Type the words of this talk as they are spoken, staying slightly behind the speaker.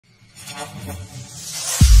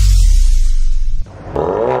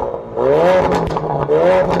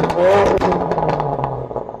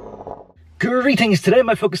Greetings, today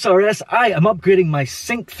my Focus RS, I am upgrading my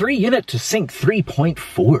SYN3 unit to SYN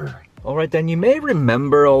 3.4. Alright then, you may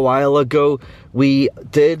remember a while ago we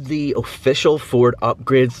did the official Ford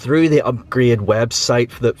upgrade through the upgrade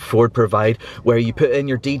website that Ford provide, where you put in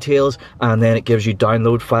your details and then it gives you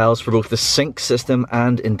download files for both the sync system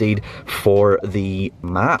and indeed for the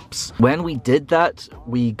maps. When we did that,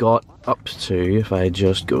 we got up to, if I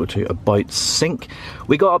just go to About Sync,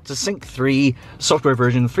 we got up to SYN3 software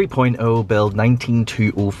version 3.0 build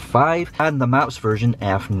 19205 and the maps version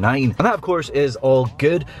F9. And that of course is all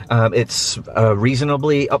good. It's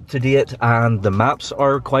reasonably up to date and the maps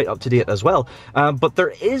are quite up to date as well. But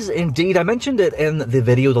there is indeed, I mentioned it in the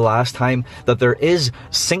video the last time, that there is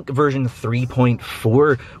Sync version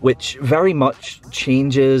 3.4, which very much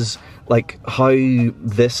changes like how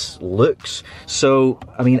this looks. So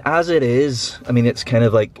I mean, as it is, I mean, it's kind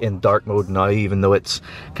of like in dark mode now, even though it's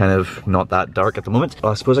kind of not that dark at the moment.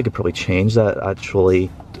 Well, I suppose I could probably change that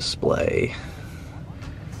actually. Display.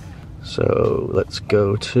 So let's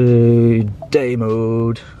go to day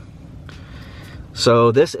mode.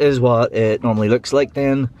 So this is what it normally looks like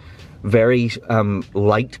then. Very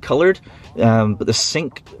light colored, but the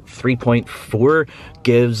Sync 3.4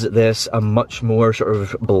 gives this a much more sort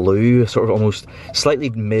of blue, sort of almost slightly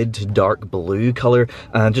mid to dark blue color,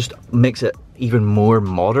 and just makes it even more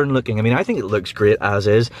modern looking. I mean, I think it looks great as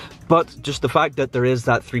is, but just the fact that there is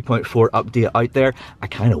that 3.4 update out there, I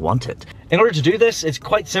kind of want it. In order to do this, it's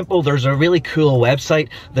quite simple. There's a really cool website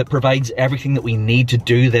that provides everything that we need to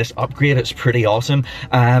do this upgrade. It's pretty awesome.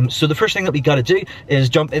 So the first thing that we got to do is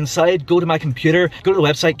jump inside, go to my computer, go to the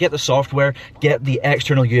website, get the software, get the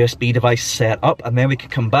external USB device set up, and then we can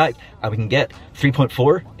come back and we can get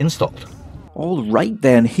 3.4 installed. Alright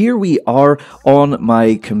then, here we are on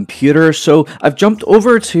my computer. So I've jumped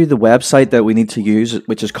over to the website that we need to use,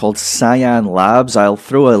 which is called Cyanlabs. I'll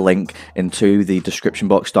throw a link into the description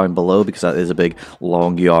box down below because that is a big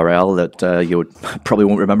long URL that you probably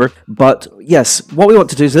won't remember. But yes, what we want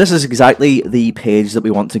to do is this is exactly the page that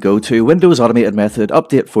we want to go to. Windows Automated Method,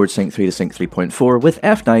 update Ford SYN3 to SYN 3.4 with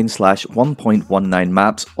F9/1.19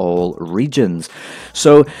 maps, all regions.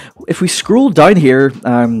 So if we scroll down here,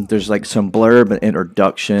 there's like some blurb, an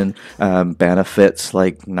introduction, benefits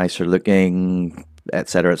like nicer looking,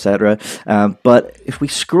 etc, etc. But if we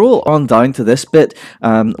scroll on down to this bit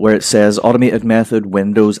where it says Automated Method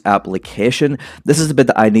Windows Application, this is the bit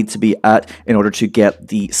that I need to be at in order to get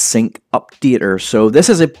the SYN3 Updater. So this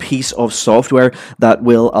is a piece of software that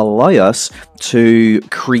will allow us to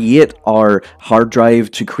create our hard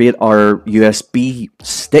drive, to create our USB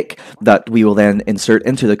stick that we will then insert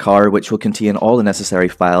into the car, which will contain all the necessary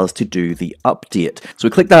files to do the update. So we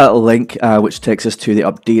click that link, which takes us to the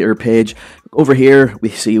updater page. Over here, we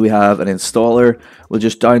see we have an installer. We'll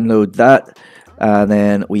just download that, and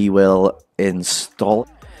then we will install.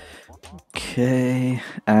 Okay,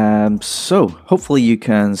 so hopefully you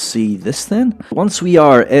can see this then. Once we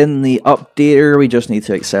are in the updater, we just need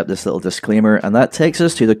to accept this little disclaimer, and that takes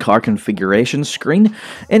us to the car configuration screen.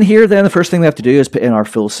 In here then, the first thing we have to do is put in our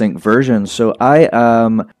full sync version. So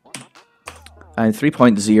I'm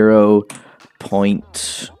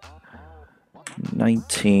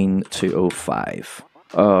 3.0.19205.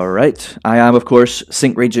 Alright, I am of course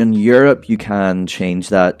sync region Europe. You can change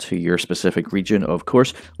that to your specific region, of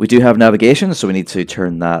course. We do have navigation, so we need to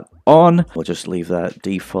turn that on. We'll just leave that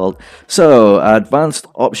default. So, advanced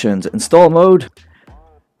options, install mode.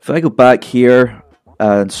 If I go back here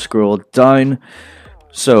and scroll down,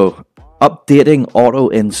 so updating auto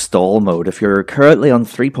install mode. If you're currently on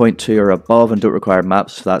 3.2 or above and don't require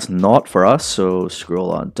maps, that's not for us, so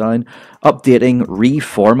scroll on down. Updating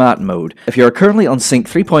reformat mode. If you're currently on SYN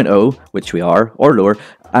 3.0, which we are, or lower,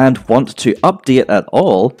 and want to update at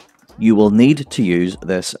all, you will need to use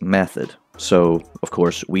this method. So, of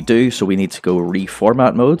course, we do, so we need to go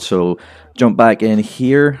reformat mode. So, jump back in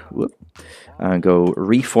here. Whoop. And go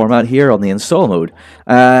reformat here on the install mode.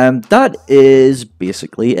 That is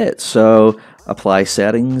basically it. So apply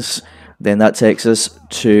settings, then that takes us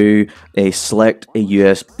to select a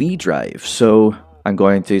USB drive. So I'm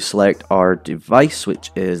going to select our device,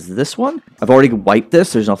 which is this one. I've already wiped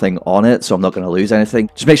this, there's nothing on it, so I'm not going to lose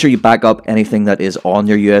anything. Just make sure you back up anything that is on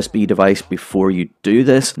your USB device before you do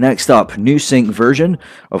this. Next up, new sync version,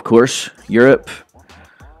 of course, Europe,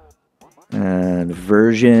 and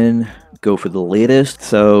version. Go for the latest,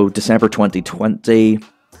 so December 2020.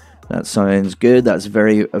 That sounds good. That's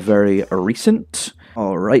very recent.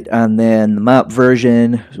 All right, and then the map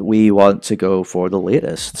version, we want to go for the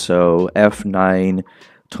latest, so F9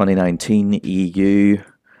 2019 EU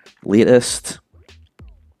latest.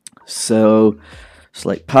 So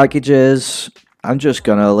select packages. I'm just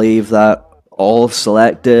gonna leave that all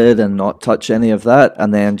selected and not touch any of that,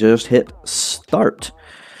 and then just hit start.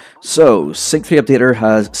 So, SYN3 Updater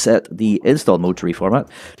has set the install mode to reformat.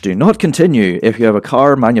 Do not continue if you have a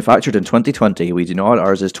car manufactured in 2020. We do not,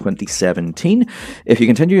 ours is 2017. If you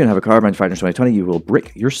continue and have a car manufactured in 2020, you will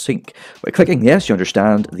brick your sync. By clicking yes, you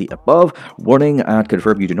understand the above warning and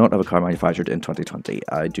confirm you do not have a car manufactured in 2020.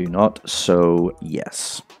 I do not, so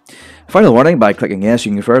yes. Final warning, by clicking yes,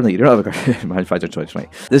 you can confirm that you do not have a car manufactured in 2020.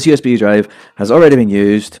 This USB drive has already been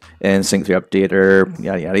used in SYN3 Updater,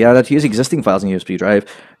 yada yada yada. To use existing files in USB drive,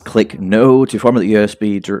 click no. To format the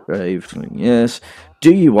USB drive, yes.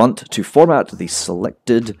 Do you want to format the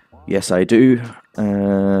selected? Yes, I do.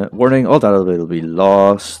 Warning, all data will be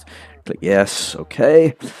lost. Click yes,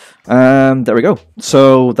 okay. There we go.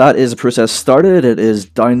 So that is the process started. It is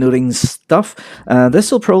downloading stuff.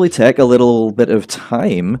 This will probably take a little bit of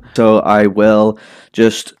time. So I will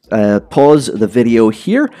just pause the video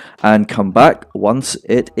here and come back once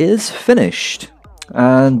it is finished.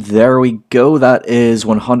 And there we go, that is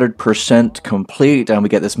 100% complete, and we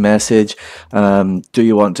get this message, do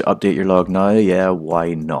you want to update your log now? Yeah,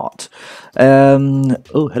 why not?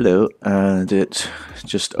 Oh, hello, and it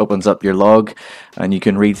just opens up your log, and you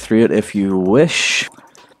can read through it if you wish.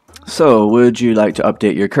 So, would you like to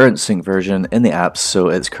update your current sync version in the apps so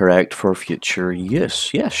it's correct for future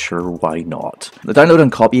use? Yes, sure, why not? The download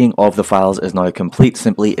and copying of the files is now complete.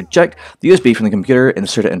 Simply eject the USB from the computer,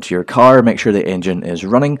 insert it into your car, make sure the engine is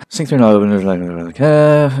running. SYN3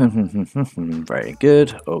 now. Very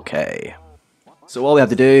good, okay. So all we have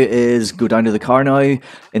to do is go down to the car now,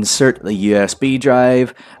 insert the USB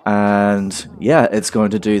drive, and yeah, it's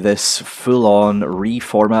going to do this full-on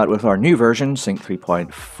reformat with our new version, SYN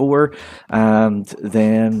 3.4, and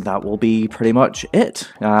then that will be pretty much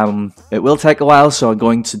it. It will take a while, so I'm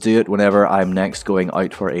going to do it whenever I'm next going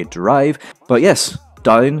out for a drive, but yes,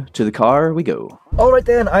 down to the car we go. Alright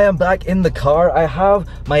then, I am back in the car. I have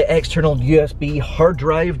my external USB hard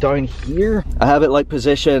drive down here. I have it like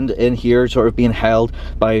positioned in here, sort of being held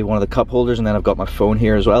by one of the cup holders, and then I've got my phone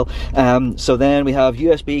here as well. So then we have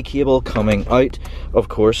USB cable coming out, of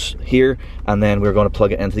course, here, and then we're going to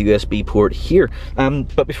plug it into the USB port here.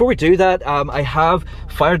 But before we do that, I have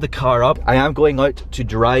fired the car up. I am going out to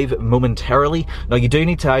drive momentarily. Now you do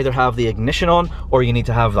need to either have the ignition on, or you need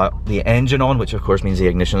to have the engine on, which of course means the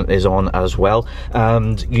ignition is on as well.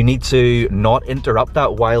 And you need to not interrupt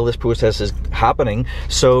that while this process is happening.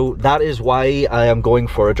 So that is why I am going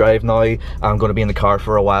for a drive now. I'm going to be in the car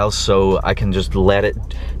for a while, so I can just let it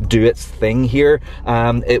do its thing here.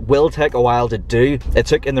 It will take a while to do. It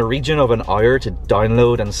took in the region of an hour to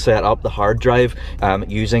download and set up the hard drive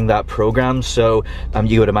using that program. So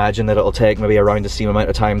you would imagine that it'll take maybe around the same amount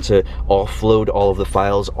of time to offload all of the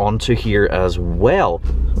files onto here as well.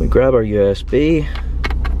 So we grab our USB,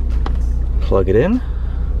 plug it in,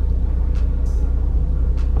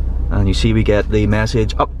 and you see we get the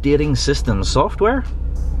message updating system software,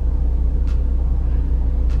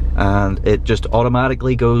 and it just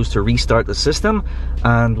automatically goes to restart the system,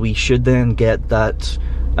 and we should then get that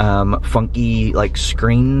funky like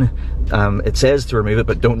screen. It says to remove it,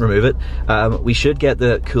 but don't remove it. We should get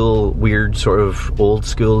the cool, weird, sort of old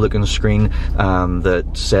school looking screen that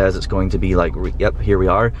says it's going to be like, yep, here we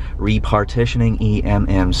are, repartitioning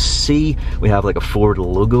eMMC. We have like a Ford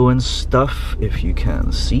logo and stuff, if you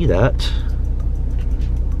can see that.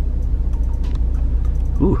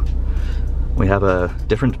 Ooh. We have a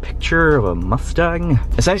different picture of a Mustang.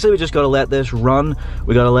 Essentially, we just got to let this run.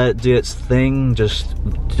 We got to let it do its thing, just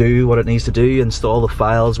do what it needs to do, install the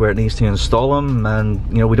files where it needs to install them, and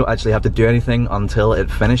you know, we don't actually have to do anything until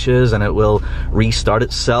it finishes, and it will restart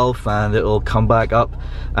itself, and it will come back up,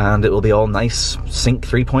 and it will be all nice SYN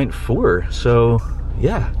 3.4. So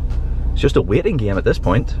yeah, it's just a waiting game at this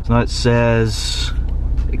point. So now it says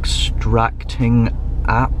extracting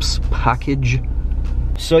apps package.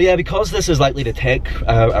 So yeah, because this is likely to take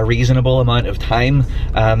a reasonable amount of time,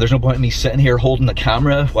 there's no point in me sitting here holding the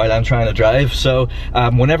camera while I'm trying to drive. So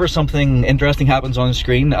whenever something interesting happens on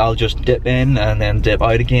screen, I'll just dip in and then dip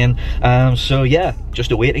out again. So yeah,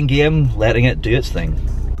 just a waiting game, letting it do its thing.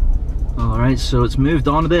 Alright, so it's moved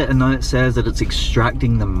on a bit, and now it says that it's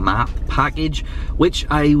extracting the map package, which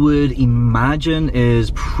I would imagine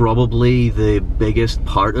is probably the biggest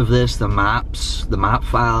part of this. The map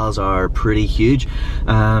files are pretty huge,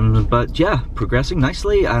 but yeah, progressing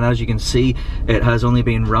nicely, and as you can see, it has only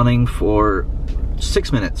been running for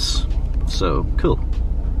 6 minutes, so cool.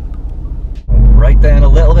 Right then, a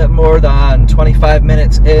little bit more than 25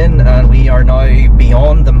 minutes in, and we are now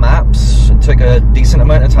beyond the maps. It took a decent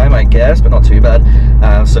amount of time, I guess, but not too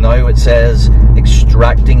bad. So now it says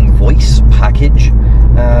extracting voice package.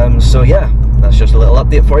 So yeah, that's just a little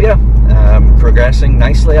update for you. Progressing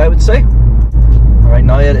nicely, I would say. Right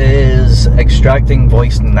now it is extracting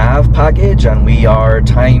voice nav package, and we are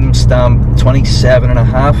timestamp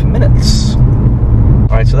 27.5 minutes.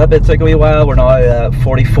 Alright, so that bit took a wee while. We're now at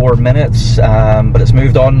 44 minutes, but it's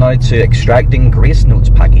moved on now to extracting grace notes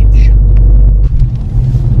package.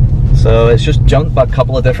 So it's just jumped a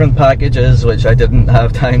couple of different packages, which I didn't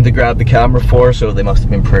have time to grab the camera for, so they must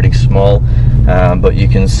have been pretty small. But you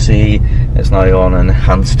can see it's now on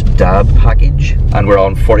enhanced dab package, and we're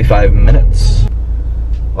on 45 minutes.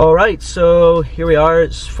 Alright, so here we are,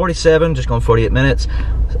 it's 47, just gone 48 minutes.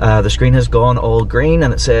 The screen has gone all green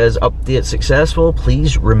and it says update successful,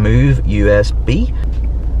 please remove USB.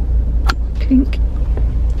 Kink.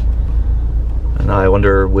 And I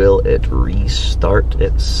wonder, will it restart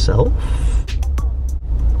itself?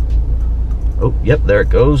 Oh, yep, there it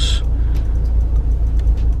goes.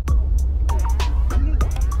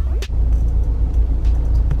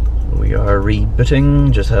 We are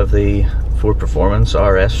rebooting, just have the Ford Performance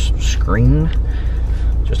RS screen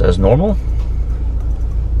just as normal,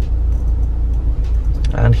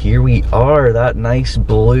 and here we are, that nice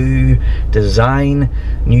blue design,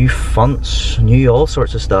 new fonts, new all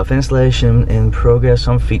sorts of stuff. Installation in progress,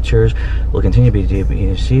 some features will continue to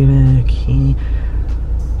be key.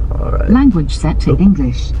 Alright, language set to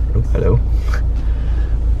English. Oh, hello.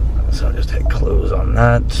 So I'll just hit close on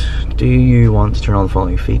that. Do you want to turn on the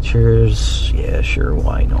following features? Yeah, sure,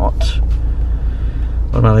 why not?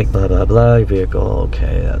 Automatic blah blah blah, vehicle,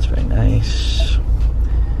 okay, that's very nice.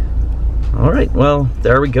 Alright, well,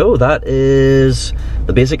 there we go. That is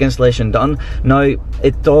the basic installation done. Now,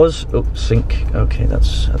 it does, oh, sync, okay,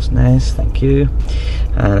 that's nice, thank you.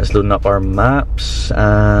 And it's loading up our maps,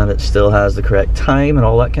 and it still has the correct time and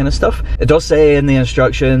all that kind of stuff. It does say in the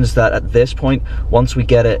instructions that at this point, once we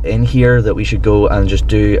get it in here, that we should go and just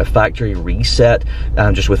do a factory reset,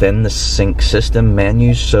 just within the sync system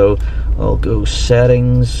menus. So I'll go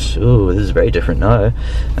settings, oh, this is very different now,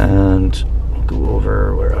 and go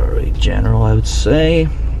over, where are we, general, I would say.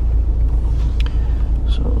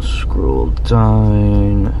 So scroll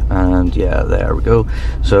down, and yeah, there we go.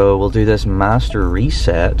 So we'll do this master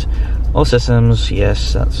reset, all systems,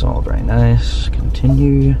 yes, that's all very nice,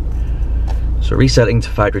 continue. So resetting to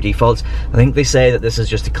factory defaults. I think they say that this is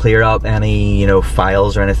just to clear up any, you know,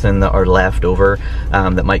 files or anything that are left over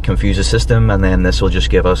that might confuse the system, and then this will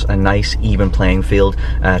just give us a nice even playing field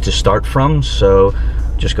to start from. So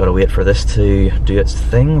just gotta wait for this to do its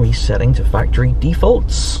thing, resetting to factory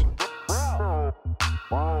defaults.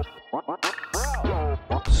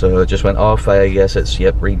 So it just went off, I guess it's,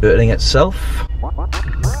 yep, rebooting itself.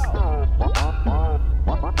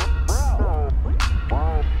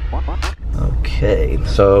 Okay,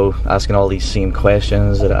 so asking all these same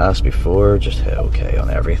questions that I asked before, just hit OK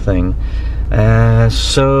on everything.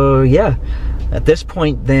 So yeah, at this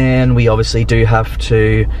point then we obviously do have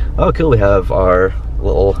to, oh cool, we have our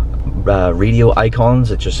little radio icons.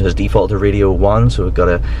 It just has default to radio 1, so we've got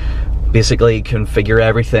to basically configure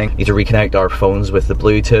everything. Need to reconnect our phones with the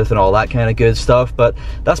Bluetooth and all that kind of good stuff, but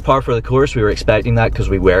that's par for the course. We were expecting that because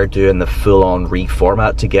we were doing the full-on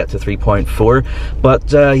reformat to get to 3.4,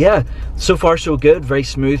 but yeah, so far so good. Very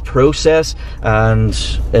smooth process, and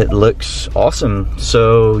it looks awesome.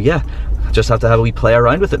 So yeah, just have to have a wee play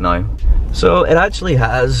around with it now. So it actually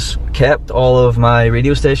has kept all of my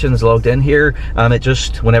radio stations logged in here. It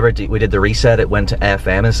just, whenever we did the reset, it went to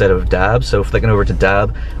FM instead of DAB. So flicking over to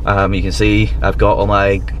DAB, you can see I've got all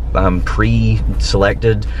my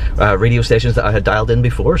pre-selected radio stations that I had dialed in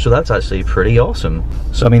before, so that's actually pretty awesome.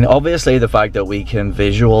 So I mean, obviously the fact that we can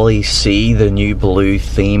visually see the new blue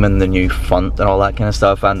theme and the new font and all that kind of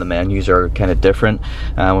stuff, and the menus are kind of different.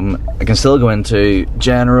 I can still go into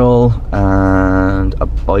general and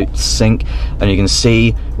about sync, and you can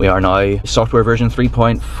see we are now software version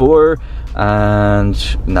 3.4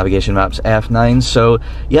 and navigation maps F9. So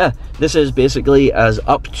yeah, this is basically as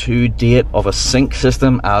up to date of a sync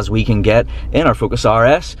system as we can get in our Focus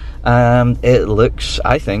RS. It looks,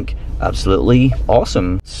 I think, absolutely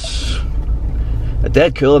awesome.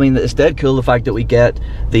 dead cool. I mean, it's dead cool the fact that we get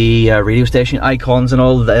the radio station icons and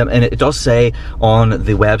all of them, and it does say on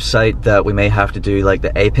the website that we may have to do like the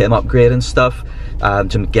APM upgrade and stuff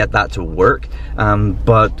to get that to work,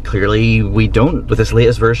 but clearly we don't with this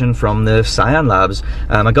latest version from the Cyanlabs.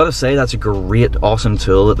 I gotta say, that's a great, awesome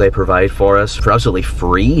tool that they provide for us for absolutely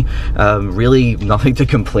free. Really nothing to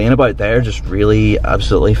complain about there, just really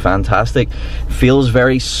absolutely fantastic. Feels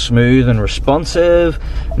very smooth and responsive.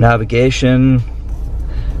 Navigation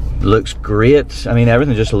looks great. I mean,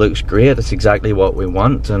 everything just looks great. It's exactly what we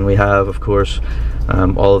want. And we have, of course,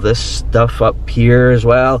 all of this stuff up here as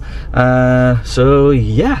well. So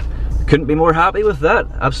yeah, couldn't be more happy with that.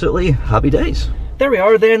 Absolutely happy days. There we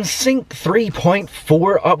are then, SYN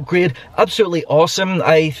 3.4 upgrade, absolutely awesome.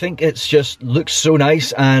 I think it's just looks so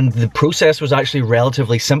nice, and the process was actually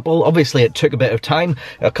relatively simple. Obviously it took a bit of time,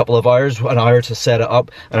 a couple of hours, an hour to set it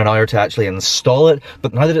up and an hour to actually install it,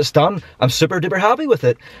 but now that it's done, I'm super duper happy with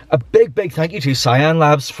it. A big thank you to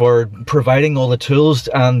Cyanlabs for providing all the tools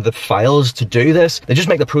and the files to do this. They just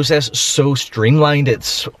make the process so streamlined.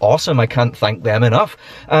 It's awesome. I can't thank them enough.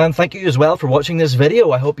 And thank you as well for watching this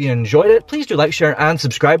video. I hope you enjoyed it. Please do like, share and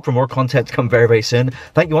subscribe for more content to come very soon.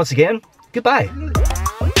 Thank you once again. Goodbye.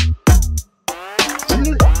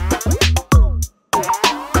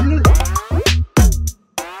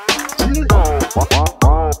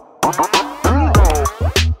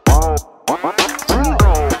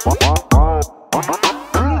 What?